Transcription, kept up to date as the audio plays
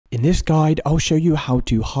In this guide, I'll show you how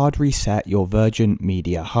to hard reset your Virgin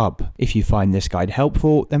Media Hub. If you find this guide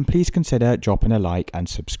helpful, then please consider dropping a like and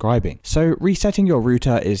subscribing. So resetting your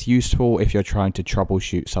router is useful if you're trying to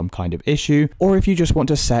troubleshoot some kind of issue, or if you just want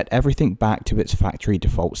to set everything back to its factory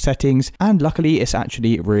default settings, and luckily it's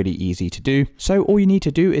actually really easy to do. So all you need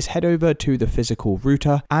to do is head over to the physical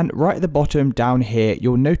router, and right at the bottom down here,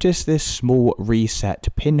 you'll notice this small reset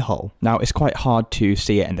pinhole. Now it's quite hard to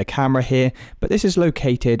see it in the camera here, but this is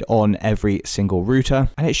located on every single router,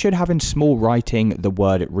 and it should have in small writing the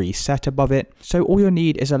word reset above it. So all you'll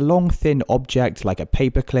need is a long thin object like a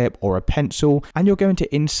paperclip or a pencil, and you're going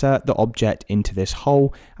to insert the object into this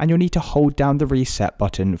hole, and you'll need to hold down the reset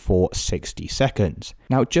button for 60 seconds.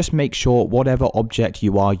 Now just make sure whatever object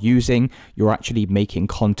you are using, you're actually making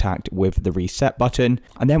contact with the reset button,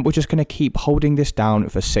 and then we're just going to keep holding this down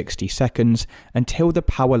for 60 seconds until the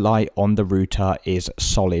power light on the router is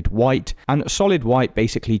solid white. And solid white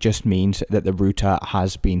basically just means that the router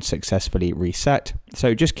has been successfully reset.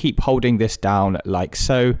 So just keep holding this down like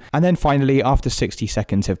so, and then finally after 60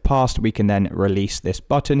 seconds have passed, we can then release this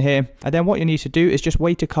button here, and then what you need to do is just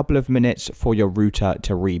wait a couple of minutes for your router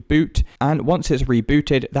to reboot, and once it's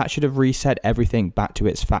rebooted, that should have reset everything back to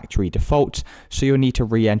its factory defaults, so you'll need to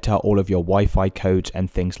re-enter all of your Wi-Fi codes and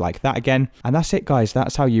things like that again. And that's it guys,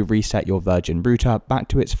 that's how you reset your Virgin router back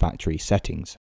to its factory settings.